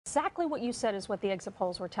Exactly what you said is what the exit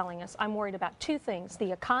polls were telling us. I'm worried about two things,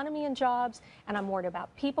 the economy and jobs, and I'm worried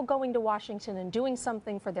about people going to Washington and doing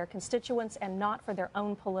something for their constituents and not for their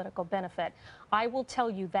own political benefit. I will tell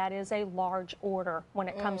you that is a large order when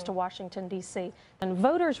it comes to Washington, D.C. And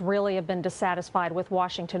voters really have been dissatisfied with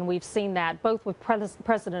Washington. We've seen that both with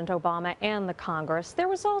President Obama and the Congress. There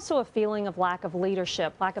was also a feeling of lack of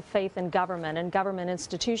leadership, lack of faith in government and government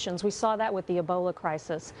institutions. We saw that with the Ebola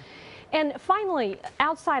crisis. And finally,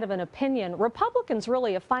 outside of an opinion, Republicans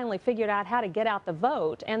really have finally figured out how to get out the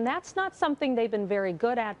vote, and that's not something they've been very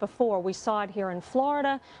good at before. We saw it here in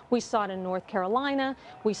Florida, we saw it in North Carolina,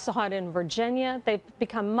 we saw it in Virginia. They've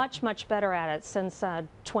become much, much better at it since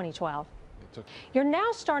 2012. You're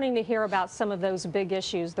now starting to hear about some of those big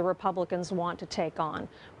issues the Republicans want to take on.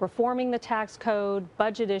 Reforming the tax code,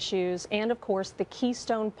 budget issues, and of course the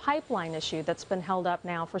Keystone Pipeline issue that's been held up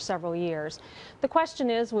now for several years. The question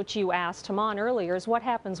is, which you asked Haman earlier, is what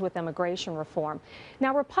happens with immigration reform?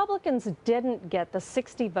 Now, Republicans didn't get the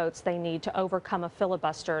 60 votes they need to overcome a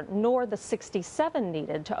filibuster, nor the 67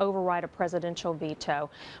 needed to override a presidential veto.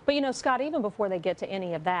 But you know, Scott, even before they get to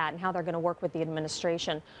any of that and how they're going to work with the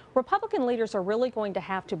administration, Republican leaders are really going to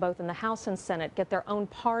have to, both in the House and Senate, get their own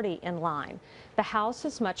party in line. The House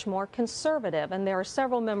is much more conservative, and there are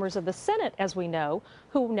several members of the Senate, as we know,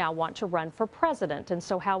 who now want to run for president. And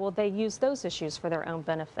so how will they use those issues for their own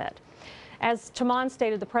benefit? As Taman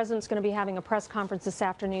stated, the president's going to be having a press conference this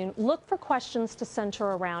afternoon. Look for questions to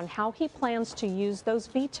center around how he plans to use those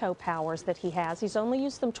veto powers that he has. He's only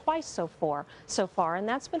used them twice so far, and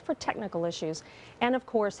that's been for technical issues. And of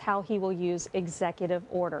course, how he will use executive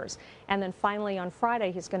orders. And then finally, on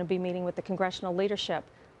Friday, he's going to be meeting with the congressional leadership.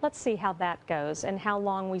 Let's see how that goes and how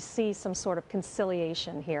long we see some sort of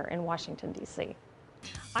conciliation here in Washington, D.C.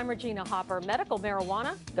 I'm Regina Hopper. Medical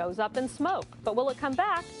marijuana goes up in smoke, but will it come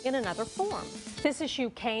back in another form? This issue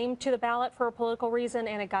came to the ballot for a political reason,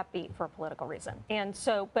 and it got beat for a political reason. And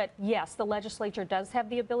so, but yes, the legislature does have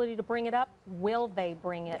the ability to bring it up. Will they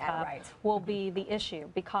bring it up will be the issue,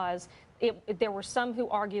 because there were some who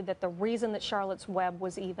argued that the reason that Charlotte's Web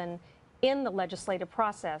was even in the legislative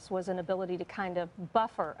process was an ability to kind of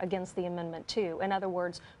buffer against the Amendment 2. In other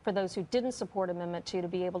words, for those who didn't support Amendment 2 to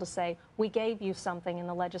be able to say, we gave you something in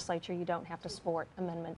the legislature, you don't have to support Amendment